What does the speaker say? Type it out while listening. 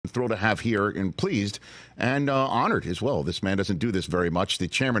thrilled to have here and pleased and honored as well. This man doesn't do this very much. The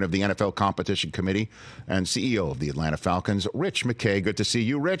chairman of the NFL Competition Committee and CEO of the Atlanta Falcons, Rich McKay. Good to see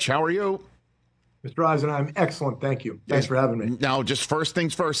you, Rich. How are you? Mr. Eisen, I'm excellent. Thank you. Thanks for having me. Now, just first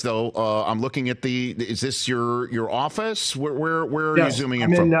things first, though, I'm looking at is this your office? Where are you zooming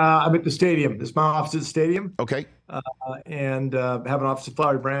in from? I'm at the stadium. This is my office at the stadium. Okay. And have an office at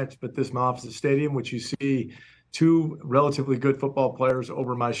Flowery Branch, but this is my office at the stadium, which you see two relatively good football players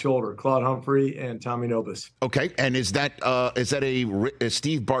over my shoulder, Claude Humphrey and Tommy Nobis. Okay, and is that a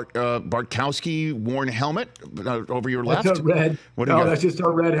Steve Bartkowski worn helmet over your left? That's red. That's just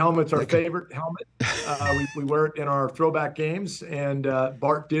our red helmet. It's our favorite helmet. We wear it in our throwback games, and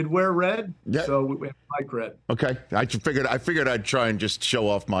Bart did wear red, so we like red. Okay, I figured I'd try and just show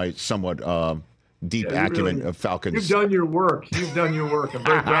off my somewhat deep acumen of Falcons. You've done your work. I'm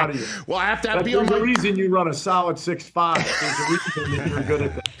very proud of you. Well, I have to be on. There's a reason you run a solid 6'5". There's a reason that you're good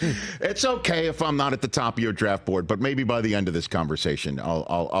at that. It's okay if I'm not at the top of your draft board, but maybe by the end of this conversation,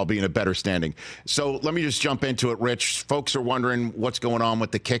 I'll be in a better standing. So let me just jump into it, Rich. Folks are wondering what's going on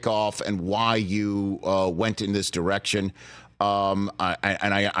with the kickoff and why you went in this direction.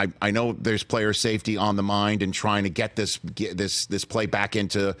 I know there's player safety on the mind and trying to get this play back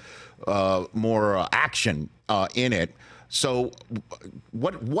into more action in it. So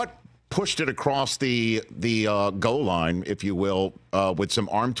what pushed it across the goal line, if you will, with some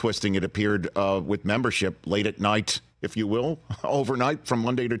arm twisting, it appeared, with membership late at night, if you will, overnight from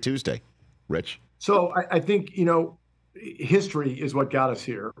Monday to Tuesday, Rich? So I think, history is what got us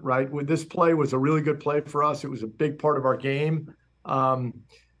here, right? This play was a really good play for us. It was a big part of our game.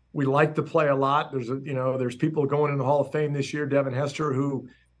 We like the play a lot. There's people going in the Hall of Fame this year, Devin Hester, who,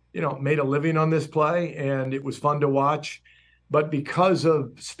 made a living on this play, and it was fun to watch. But because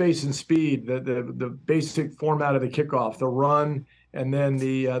of space and speed, the basic format of the kickoff, the run, and then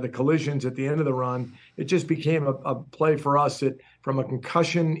the collisions at the end of the run, it just became a play for us that, from a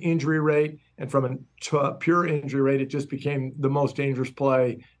concussion injury rate and from a pure injury rate, it just became the most dangerous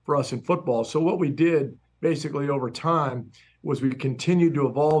play for us in football. So what we did basically over time was we continued to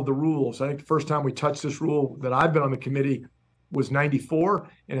evolve the rules. I think the first time we touched this rule that I've been on the committee was 94.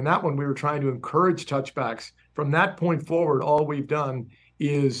 And in that one, we were trying to encourage touchbacks. From that point forward, all we've done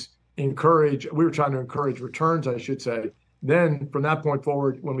is we were trying to encourage returns, I should say. Then from that point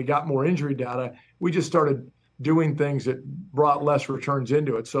forward, when we got more injury data, we just started doing things that brought less returns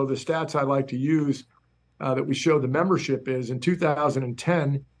into it. So the stats I like to use that we show the membership is in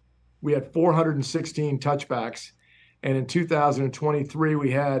 2010, we had 416 touchbacks. And in 2023,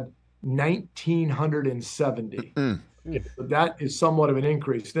 we had 1,970. That is somewhat of an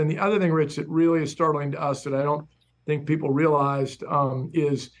increase. Then the other thing, Rich, that really is startling to us that I don't think people realized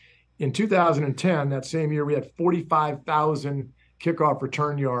is in 2010, that same year, we had 45,000 kickoff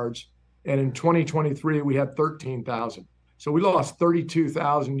return yards. And in 2023, we had 13,000. So we lost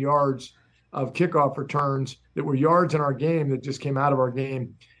 32,000 yards of kickoff returns that were yards in our game that just came out of our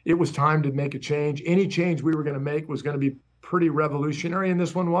game. It was time to make a change. Any change we were going to make was going to be pretty revolutionary, and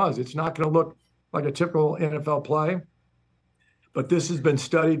this one was. It's not going to look like a typical NFL play, but this has been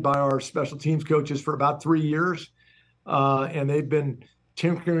studied by our special teams coaches for about 3 years, and they've been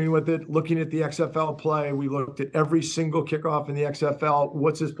tinkering with it, looking at the XFL play. We looked at every single kickoff in the XFL.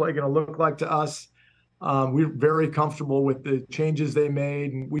 What's this play going to look like to us? We're very comfortable with the changes they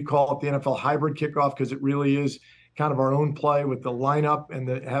made, and we call it the NFL hybrid kickoff because it really is kind of our own play with the lineup and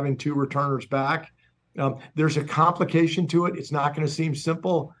having two returners back. There's a complication to it. It's not going to seem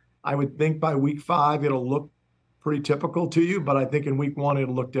simple. I would think by week 5, it'll look pretty typical to you, but I think in week 1,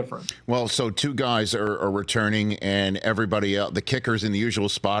 it'll look different. Well, so two guys are returning, and everybody else, the kicker's in the usual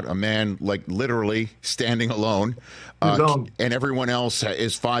spot, a man like literally standing alone, and everyone else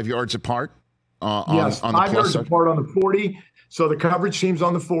is 5 yards apart. Yes, 5 yards apart on the 40. So the coverage team's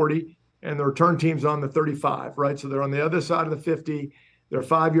on the 40, and the return team's on the 35, right? So they're on the other side of the 50. They're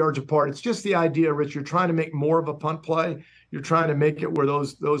 5 yards apart. It's just the idea, Rich, you're trying to make more of a punt play. You're trying to make it where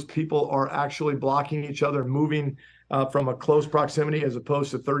those people are actually blocking each other, moving from a close proximity as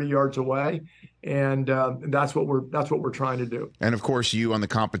opposed to 30 yards away, and that's what we're trying to do. And of course, you on the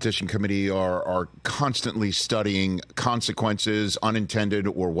competition committee are constantly studying consequences, unintended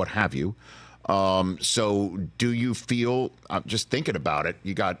or what have you. So, do you feel, just thinking about it,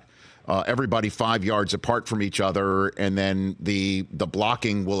 you got everybody 5 yards apart from each other, and then the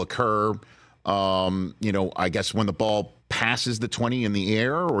blocking will occur. I guess when the ball passes the 20 in the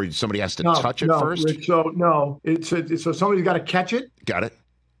air, or somebody has to touch it first? Rich, so somebody's got to catch it. Got it.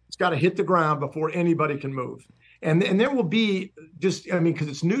 It's got to hit the ground before anybody can move. And there will be because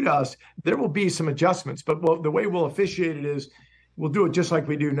it's new to us, there will be some adjustments. But the way we'll officiate it is we'll do it just like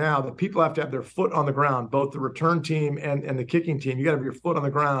we do now. The people have to have their foot on the ground, both the return team and the kicking team. You got to have your foot on the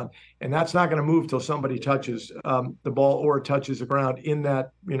ground, and that's not going to move till somebody touches the ball or touches the ground in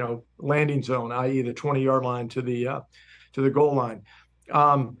that landing zone, i.e., the 20-yard line to the goal line.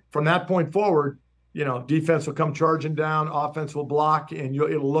 From that point forward, defense will come charging down, offense will block, and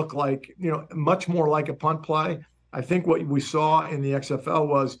it'll look like much more like a punt play. I think what we saw in the XFL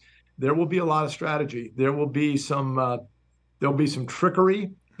was there will be a lot of strategy. There will be some. There'll be some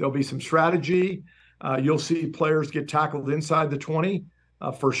trickery. There'll be some strategy. You'll see players get tackled inside the 20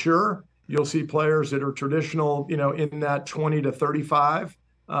 for sure. You'll see players that are traditional, in that 20 to 35.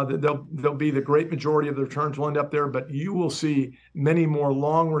 They'll be the great majority of the returns will end up there, but you will see many more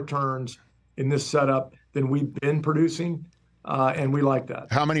long returns in this setup than we've been producing, and we like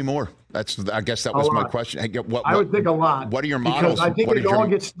that. How many more? I guess that was my question. I would think a lot. What are your models? Because I think it all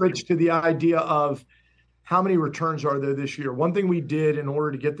gets switched to the idea of how many returns are there this year. One thing we did in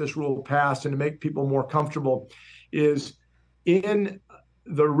order to get this rule passed and to make people more comfortable is in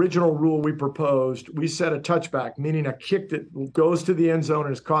the original rule we proposed, we set a touchback, meaning a kick that goes to the end zone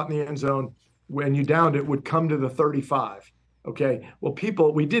and is caught in the end zone when you downed it would come to the 35. Okay. Well,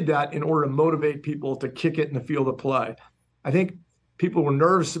 we did that in order to motivate people to kick it in the field of play. I think people were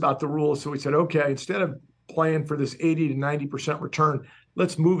nervous about the rule. So we said, okay, instead of playing for this 80 to 90% return,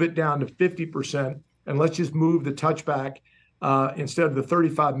 let's move it down to 50%. And let's just move the touchback instead of the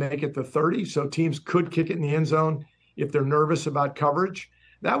 35, make it the 30. So teams could kick it in the end zone if they're nervous about coverage.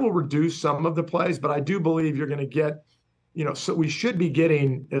 That will reduce some of the plays, but I do believe you're going to get, so we should be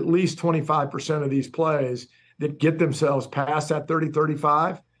getting at least 25% of these plays that get themselves past that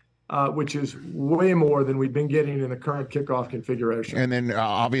 30-35, which is way more than we've been getting in the current kickoff configuration. And then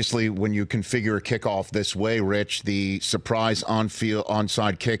obviously when you configure a kickoff this way, Rich, the surprise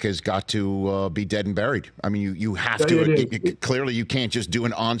onside kick has got to be dead and buried. I mean, you have to. Clearly, you can't just do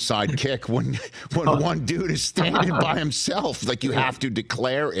an onside kick when one dude is standing by himself. Like, you have to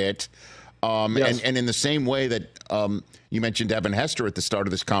declare it. Yes. And in the same way that you mentioned Evan Hester at the start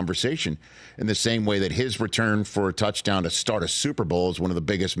of this conversation, in the same way that his return for a touchdown to start a Super Bowl is one of the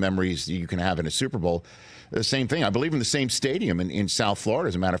biggest memories you can have in a Super Bowl. The same thing, I believe, in the same stadium in South Florida.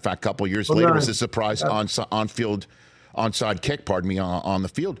 As a matter of fact, a couple of years later, was a surprise onside kick, on the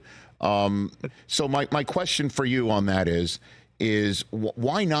field. So my question for you on that is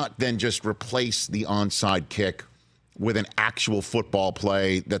why not then just replace the onside kick with an actual football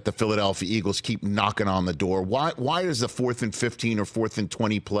play that the Philadelphia Eagles keep knocking on the door? Why does the 4th and 15 or 4th and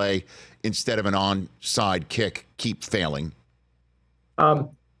 20 play instead of an onside kick keep failing? I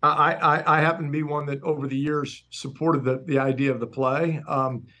happen to be one that over the years supported the idea of the play.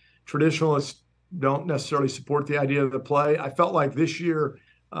 Traditionalists don't necessarily support the idea of the play. I felt like this year,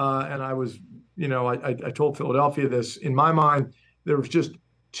 and I was, I told Philadelphia this, in my mind, there was just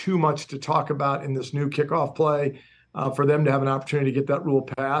too much to talk about in this new kickoff play. For them to have an opportunity to get that rule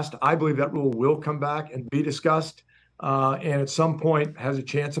passed. I believe that rule will come back and be discussed and at some point has a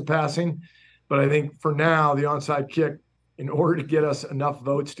chance of passing. But I think for now, the onside kick, in order to get us enough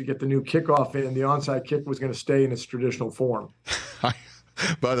votes to get the new kickoff in, the onside kick was going to stay in its traditional form.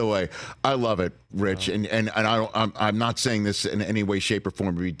 By the way, I love it, Rich, and I'm not saying this in any way, shape, or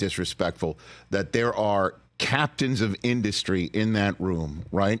form to be disrespectful, that there are captains of industry in that room,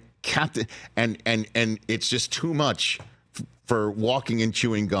 right? Captain, and it's just too much for walking and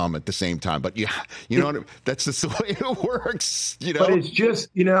chewing gum at the same time. But you know, that's just the way it works. But it's just,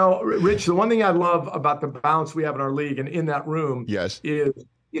 Rich, the one thing I love about the balance we have in our league and in that room, yes, is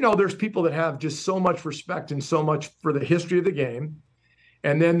there's people that have just so much respect and so much for the history of the game,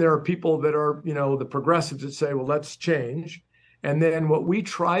 and then there are people that are the progressives that say, well, let's change. And then what we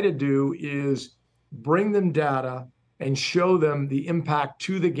try to do is bring them data and show them the impact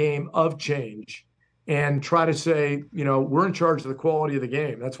to the game of change and try to say, we're in charge of the quality of the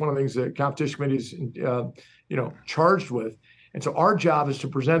game. That's one of the things that competition committee is, charged with. And so our job is to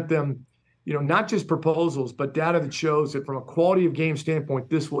present them, not just proposals, but data that shows that from a quality of game standpoint,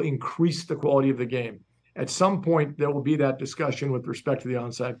 this will increase the quality of the game. At some point, there will be that discussion with respect to the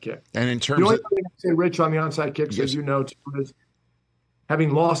onside kick. And in terms the only thing I say, Rich, on the onside kick, yes, is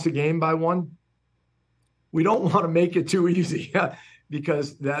having lost a game by one, we don't want to make it too easy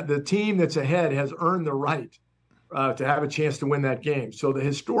because the team that's ahead has earned the right to have a chance to win that game. So the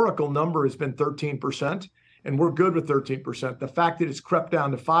historical number has been 13%, and we're good with 13%. The fact that it's crept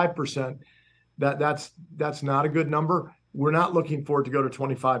down to 5%, that's not a good number. We're not looking for it to go to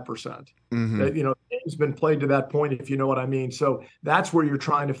 25%. Mm-hmm. The game's been played to that point, if you know what I mean. So that's where you're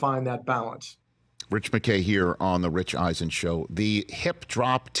trying to find that balance. Rich McKay here on the Rich Eisen Show. The hip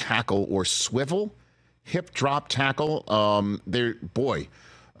drop, tackle, or swivel hip drop tackle. Boy,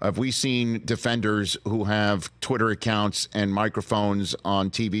 have we seen defenders who have Twitter accounts and microphones on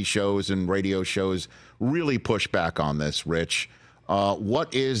TV shows and radio shows really push back on this, Rich.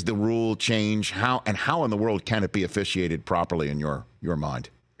 What is the rule change? How in the world can it be officiated properly in your mind?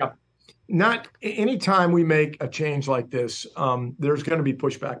 Not anytime we make a change like this, there's going to be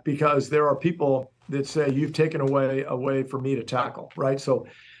pushback because there are people that say you've taken away a way for me to tackle, right? So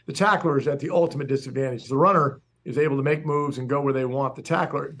the tackler is at the ultimate disadvantage. The runner is able to make moves and go where they want. The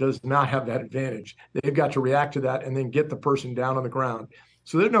tackler does not have that advantage. They've got to react to that and then get the person down on the ground.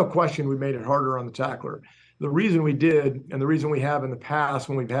 So there's no question we made it harder on the tackler. The reason we did, and the reason we have in the past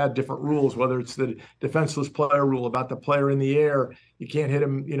when we've had different rules, whether it's the defenseless player rule about the player in the air, you can't hit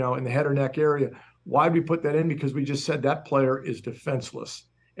him, in the head or neck area. Why did we put that in? Because we just said that player is defenseless.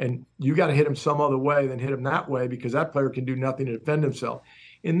 And you got to hit him some other way than hit him that way because that player can do nothing to defend himself.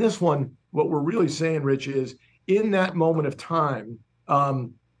 In this one, what we're really saying, Rich, is in that moment of time,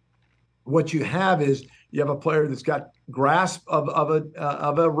 what you have is you have a player that's got grasp of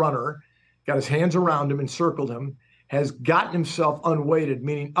a runner, got his hands around him and circled him, has gotten himself unweighted,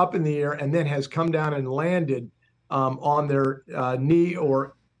 meaning up in the air, and then has come down and landed on their knee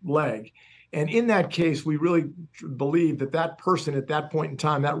or leg. And in that case, we really believe that person at that point in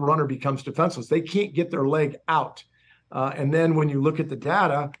time, that runner becomes defenseless. They can't get their leg out. And then when you look at the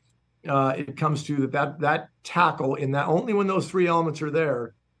data, it comes to that tackle in that only when those three elements are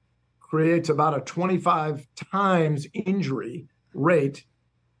there creates about a 25 times injury rate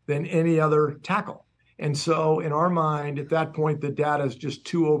than any other tackle. And so in our mind, at that point, the data is just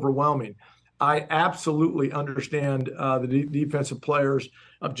too overwhelming. I absolutely understand the defensive player's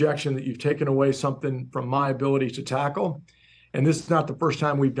objection that you've taken away something from my ability to tackle. And this is not the first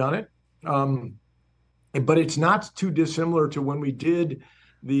time we've done it. But it's not too dissimilar to when we did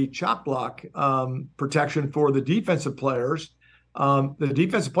the chop block protection for the defensive players. The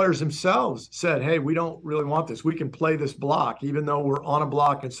defensive players themselves said, hey, we don't really want this. We can play this block. Even though we're on a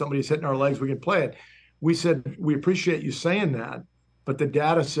block and somebody's hitting our legs, we can play it. We said, we appreciate you saying that, but the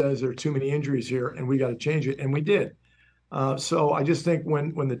data says there are too many injuries here and we got to change it. And we did. So I just think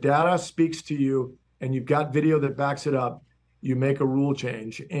when the data speaks to you and you've got video that backs it up, you make a rule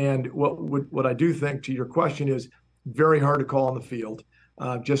change. And what I do think to your question is very hard to call on the field.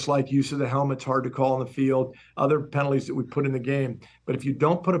 Just like use of the helmet's hard to call on the field, other penalties that we put in the game. But if you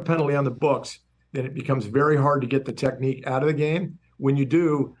don't put a penalty on the books, then it becomes very hard to get the technique out of the game. When you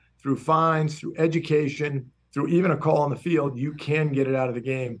do, through fines, through education, through even a call on the field, you can get it out of the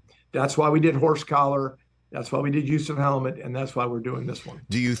game. That's why we did horse collar. That's why we did use of helmet, and that's why we're doing this one.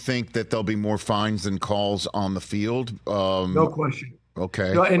 Do you think that there'll be more fines than calls on the field? No question.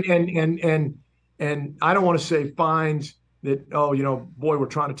 Okay. No, and I don't want to say fines that, boy, we're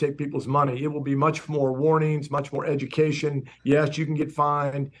trying to take people's money. It will be much more warnings, much more education. Yes, you can get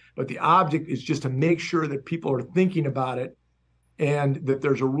fined, but the object is just to make sure that people are thinking about it and that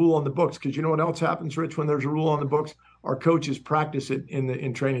there's a rule on the books. Because you know what else happens, Rich, when there's a rule on the books? Our coaches practice it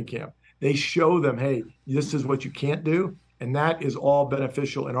in training camp. They show them, hey, this is what you can't do, and that is all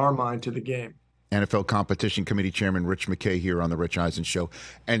beneficial in our mind to the game. NFL Competition Committee Chairman Rich McKay here on the Rich Eisen Show.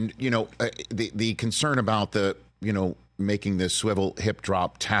 And, the concern about making this swivel hip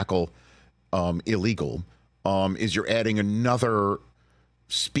drop tackle illegal is you're adding another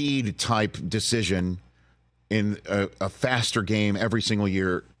speed type decision in a faster game every single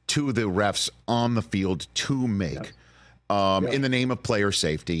year to the refs on the field to make in the name of player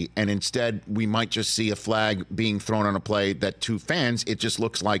safety. And instead, we might just see a flag being thrown on a play that to fans, it just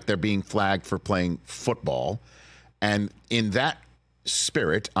looks like they're being flagged for playing football. And in that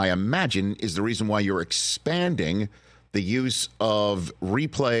spirit, I imagine, is the reason why you're expanding the use of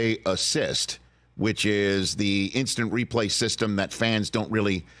replay assist, which is the instant replay system that fans don't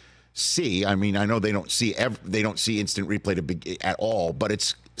really see. I mean, I know they don't see instant replay at all, but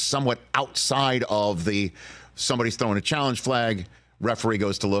it's somewhat outside of somebody's throwing a challenge flag, referee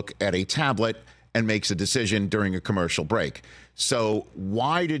goes to look at a tablet and makes a decision during a commercial break. So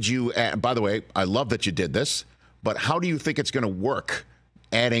why did you by the way, I love that you did this, but how do you think it's going to work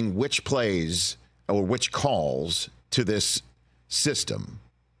adding which plays or which calls to this system,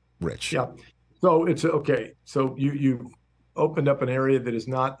 Rich? Yeah. So it's okay. So you opened up an area that is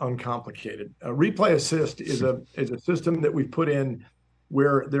not uncomplicated. A replay assist is a system that we put in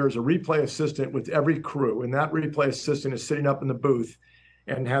where there's a replay assistant with every crew, and that replay assistant is sitting up in the booth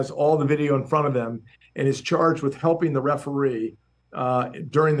and has all the video in front of them and is charged with helping the referee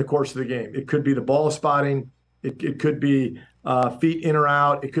during the course of the game. It could be the ball spotting. It could be feet in or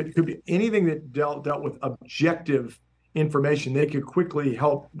out. It could be anything that dealt with objective information they could quickly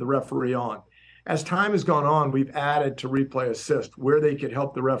help the referee on. As time has gone on, we've added to replay assist where they could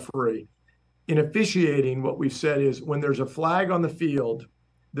help the referee. In officiating, what we've said is when there's a flag on the field,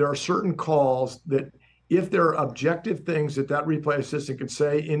 there are certain calls that if there are objective things that replay assistant could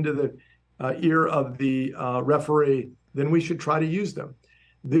say into the ear of the referee, then we should try to use them.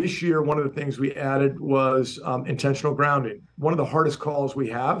 This year, one of the things we added was intentional grounding. One of the hardest calls we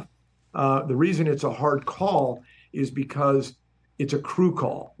have. The reason it's a hard call is because it's a crew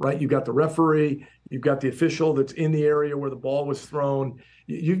call, right? You've got the referee, you've got the official that's in the area where the ball was thrown.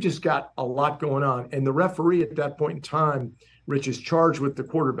 You've just got a lot going on. And the referee at that point in time, Rich, is charged with the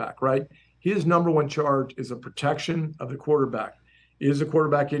quarterback, right? His number one charge is a protection of the quarterback. Is the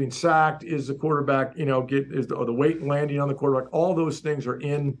quarterback getting sacked? Is the quarterback, is the weight landing on the quarterback? All those things are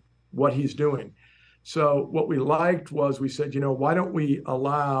in what he's doing. So what we liked was we said, why don't we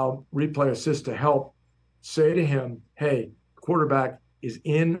allow replay assist to help say to him, hey, quarterback is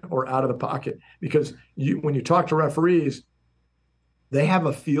in or out of the pocket? Because when you talk to referees, they have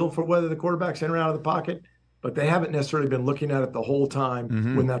a feel for whether the quarterback's in or out of the pocket, but they haven't necessarily been looking at it the whole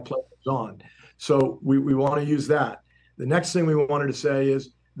time when that play is on. So we want to use that. The next thing we wanted to say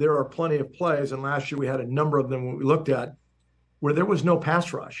is there are plenty of plays, and last year we had a number of them we looked at where there was no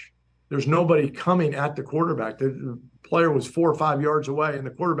pass rush. There's nobody coming at the quarterback. The player was 4 or 5 yards away, and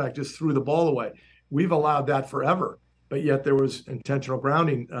the quarterback just threw the ball away. We've allowed that forever, but yet there was intentional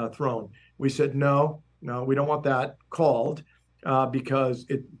grounding thrown. We said, no, we don't want that called because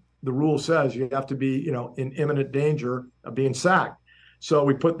the rule says you have to be, in imminent danger of being sacked. So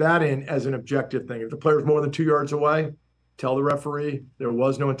we put that in as an objective thing. If the player's more than 2 yards away, tell the referee there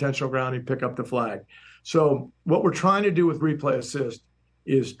was no intentional grounding, pick up the flag. So what we're trying to do with replay assist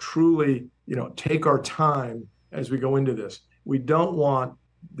is truly, take our time as we go into this. We don't want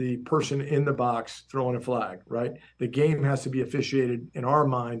the person in the box throwing a flag, right? The game has to be officiated in our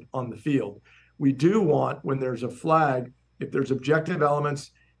mind on the field. We do want, when there's a flag, if there's objective elements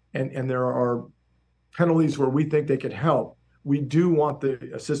and there are penalties where we think they could help, we do want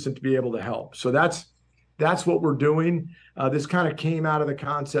the assistant to be able to help. So that's what we're doing. This kind of came out of the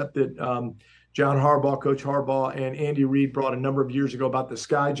concept that John Harbaugh, Coach Harbaugh, and Andy Reid brought a number of years ago about the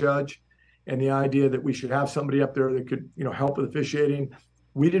sky judge and the idea that we should have somebody up there that could, help with officiating.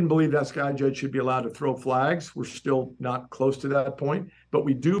 We didn't believe that sky judge should be allowed to throw flags. We're still not close to that point, but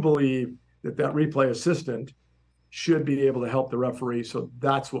we do believe that replay assistant should be able to help the referee. So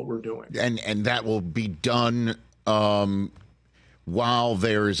that's what we're doing. And that will be done while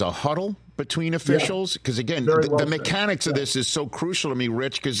there is a huddle between officials? Because, again, the mechanics of this is so crucial to me,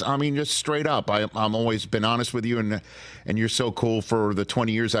 Rich, because, just straight up, I'm always been honest with you, and you're so cool for the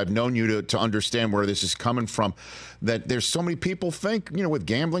 20 years I've known you to understand where this is coming from, that there's so many people think, with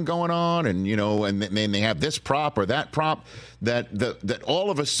gambling going on and, and then they have this prop or that prop, that all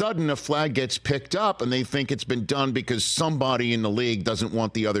of a sudden a flag gets picked up and they think it's been done because somebody in the league doesn't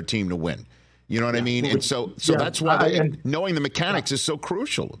want the other team to win. You know what I mean? And so that's why knowing the mechanics is so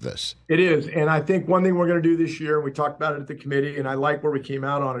crucial of this. It is. And I think one thing we're going to do this year, and we talked about it at the committee, and I like where we came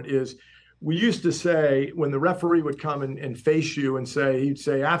out on it, is we used to say when the referee would come and face you and he'd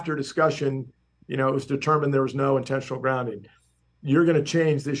say, after discussion, it was determined there was no intentional grounding. You're going to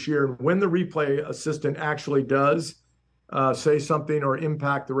change this year. When the replay assistant actually does say something or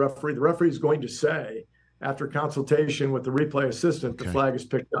impact the referee is going to say, after consultation with the replay assistant, the flag is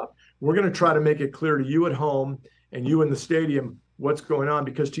picked up. We're going to try to make it clear to you at home and you in the stadium what's going on,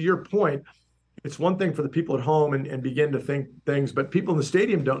 because to your point, it's one thing for the people at home and begin to think things, but people in the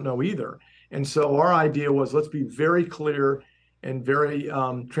stadium don't know either. And so our idea was, let's be very clear and very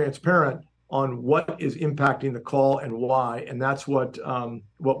transparent on what is impacting the call and why, and that's what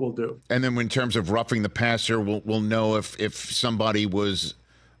we'll do. And then in terms of roughing the passer, we'll know if somebody was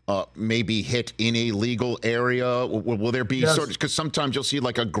maybe hit in a legal area. Will there be sort of, because sometimes you'll see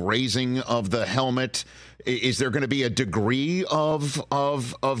like a grazing of the helmet. Is there going to be a degree of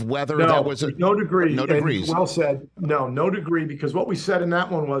whether that was no degree? No degrees. Well said. No degree, because what we said in that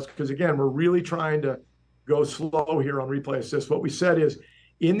one was, because again, we're really trying to go slow here on replay assist. What we said is,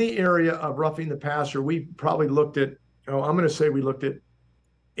 in the area of roughing the passer, we probably looked at, I'm going to say we looked at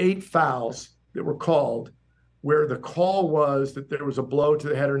 8 fouls that were called, where the call was that there was a blow to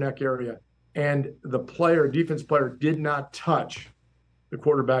the head or neck area, and the defense player did not touch the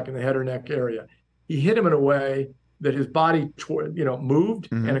quarterback in the head or neck area. He hit him in a way that his body, moved,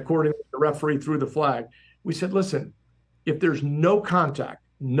 and according to the referee, threw the flag. We said, listen, if there's no contact,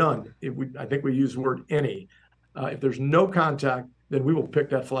 none, I think we used the word any, if there's no contact, then we will pick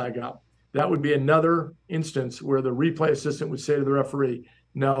that flag up. That would be another instance where the replay assistant would say to the referee,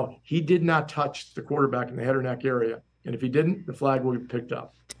 no, he did not touch the quarterback in the head or neck area. And if he didn't, the flag will be picked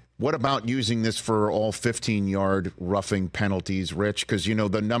up. What about using this for all 15-yard roughing penalties, Rich? Because, you know,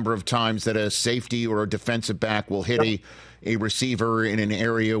 the number of times that a safety or a defensive back will hit a receiver in an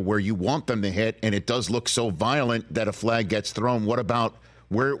area where you want them to hit, and it does look so violent that a flag gets thrown. What about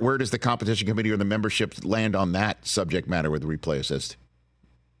where does the competition committee or the membership land on that subject matter with replay assist?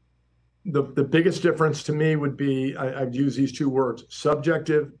 The biggest difference to me would be, I've used these two words,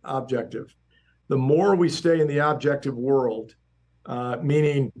 subjective, objective. The more we stay in the objective world,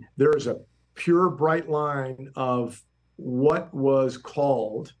 meaning there is a pure bright line of what was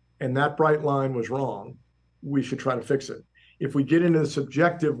called, and that bright line was wrong, we should try to fix it. If we get into the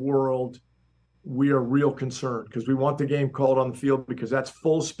subjective world, we are real concerned because we want the game called on the field because that's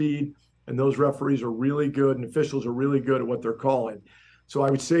full speed, and those referees are really good and officials are really good at what they're calling. So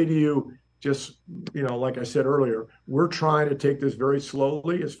I would say to you, just, you know, like I said earlier, we're trying to take this very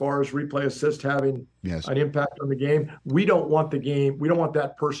slowly as far as replay assist having an impact on the game. We don't want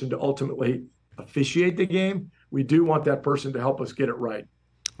that person to ultimately officiate the game. We do want that person to help us get it right.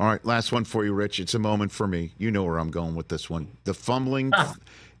 All right, last one for you, Rich. It's a moment for me. You know where I'm going with this one. The fumbling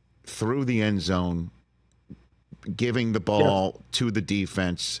through the end zone, giving the ball to the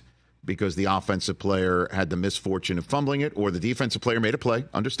defense because the offensive player had the misfortune of fumbling it, or the defensive player made a play,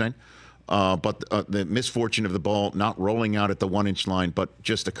 understand. But the misfortune of the ball not rolling out at the 1-inch line, but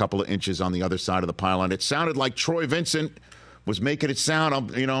just a couple of inches on the other side of the pylon. It sounded like Troy Vincent was making it sound.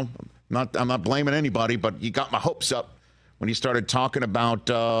 I'm not blaming anybody, but you got my hopes up when he started talking about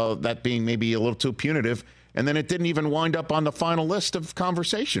that being maybe a little too punitive, and then it didn't even wind up on the final list of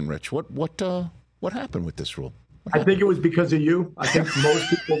conversation. Rich, what happened with this rule? I think it was because of you. I think most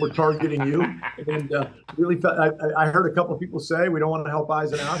people were targeting you, and really felt. I heard a couple of people say we don't want to help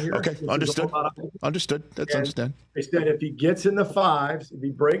Eisen out here. Okay, understood. That's understood. They said if he gets in the 5s, if he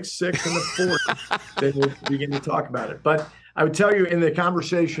breaks 6 in the 40s, then we'll begin to talk about it. But I would tell you in the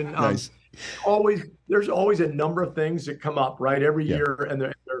conversation, there's always a number of things that come up right every year,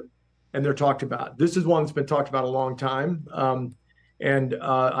 and they're talked about. This is one that's been talked about a long time. And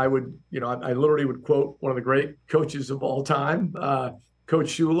I literally would quote one of the great coaches of all time, Coach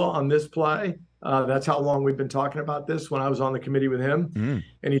Shula, on this play. That's how long we've been talking about this when I was on the committee with him.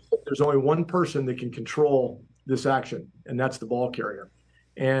 And he said there's only one person that can control this action, and that's the ball carrier.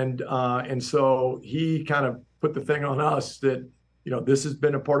 And so he kind of put the thing on us that, you know, this has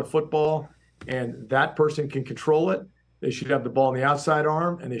been a part of football, and that person can control it. They should have the ball in the outside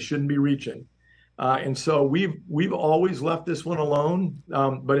arm, and they shouldn't be reaching. And so we've always left this one alone,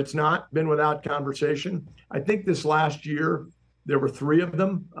 but it's not been without conversation. I think this last year there were 3 of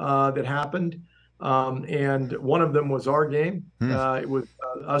them that happened, and one of them was our game. It was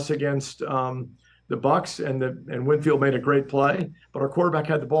us against the Bucks, and Winfield made a great play, but our quarterback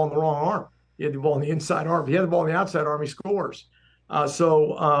had the ball in the wrong arm. He had the ball in the inside arm. If he had the ball in the outside arm, he scores.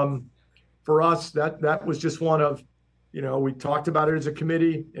 So for us, that was just one of. You know, we talked about it as a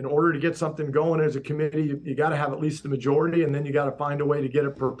committee. In order to get something going as a committee, you got to have at least the majority, and then you got to find a way to get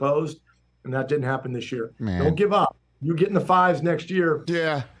it proposed. And that didn't happen this year. Man. Don't give up. You get in the 5s next year.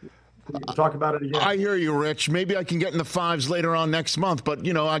 Yeah. We can talk about it again. I hear you, Rich. Maybe I can get in the 5s later on next month, but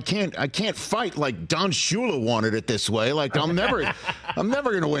you know, I can't fight like Don Shula wanted it this way. Like I'm never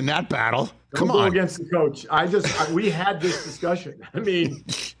going to win that battle. Come on. Go against the coach. We had this discussion. I mean.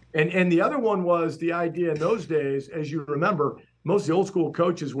 And the other one was the idea in those days, as you remember, most of the old school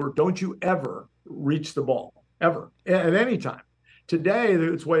coaches were, don't you ever reach the ball, ever, at any time. Today,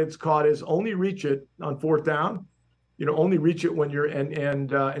 the way it's caught is only reach it on 4th down, you know, only reach it when you're,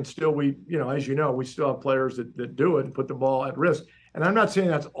 and still we, you know, as you know, we still have players that do it and put the ball at risk. And I'm not saying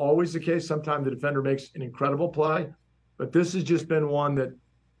that's always the case. Sometimes the defender makes an incredible play, but this has just been one that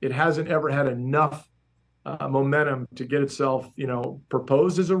it hasn't ever had enough momentum to get itself, you know,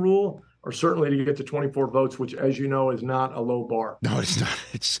 proposed as a rule, or certainly to get to 24 votes, which, as you know, is not a low bar. No, it's not.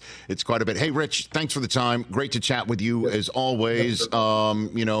 It's quite a bit. Hey, Rich, thanks for the time. Great to chat with you as always.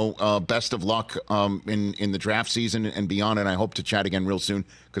 Best of luck in the draft season and beyond. And I hope to chat again real soon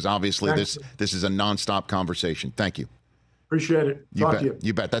because obviously this is a nonstop conversation. Thank you. Appreciate it. Talk to you.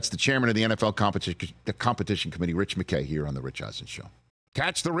 You bet. That's the chairman of the NFL competition committee, Rich McKay, here on the Rich Eisen Show.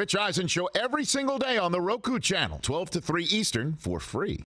 Catch the Rich Eisen Show every single day on the Roku channel, 12 to 3 Eastern, for free.